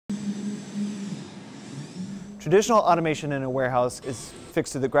Traditional automation in a warehouse is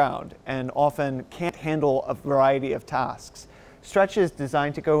fixed to the ground and often can't handle a variety of tasks. Stretch is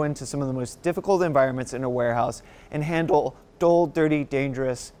designed to go into some of the most difficult environments in a warehouse and handle dull, dirty,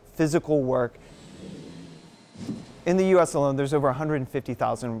 dangerous, physical work. In the US alone, there's over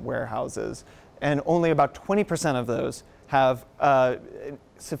 150,000 warehouses, and only about 20% of those have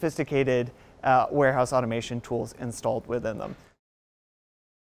sophisticated warehouse automation tools installed within them.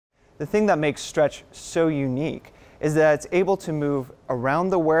 The thing that makes Stretch so unique is that it's able to move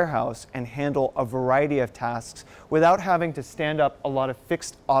around the warehouse and handle a variety of tasks without having to stand up a lot of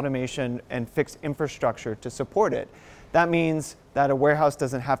fixed automation and fixed infrastructure to support it. That means that a warehouse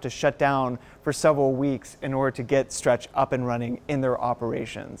doesn't have to shut down for several weeks in order to get Stretch up and running in their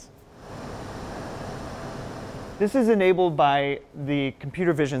operations. This is enabled by the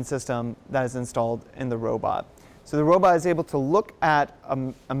computer vision system that is installed in the robot. So the robot is able to look at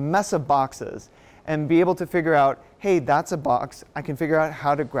a mess of boxes and be able to figure out, hey, that's a box. I can figure out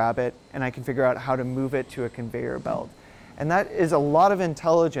how to grab it, and I can figure out how to move it to a conveyor belt. And that is a lot of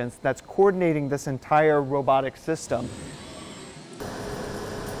intelligence that's coordinating this entire robotic system.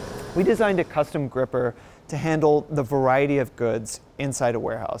 We designed a custom gripper to handle the variety of goods inside a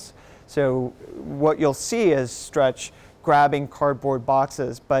warehouse. So what you'll see is Stretch grabbing cardboard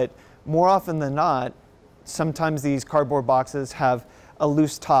boxes, but more often than not, sometimes these cardboard boxes have a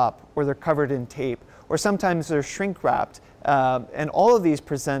loose top, or they're covered in tape, or sometimes they're shrink wrapped, and all of these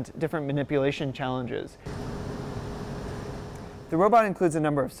present different manipulation challenges. The robot includes a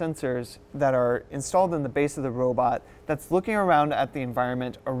number of sensors that are installed in the base of the robot that's looking around at the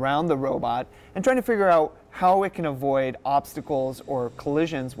environment around the robot and trying to figure out how it can avoid obstacles or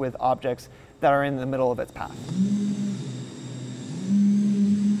collisions with objects that are in the middle of its path.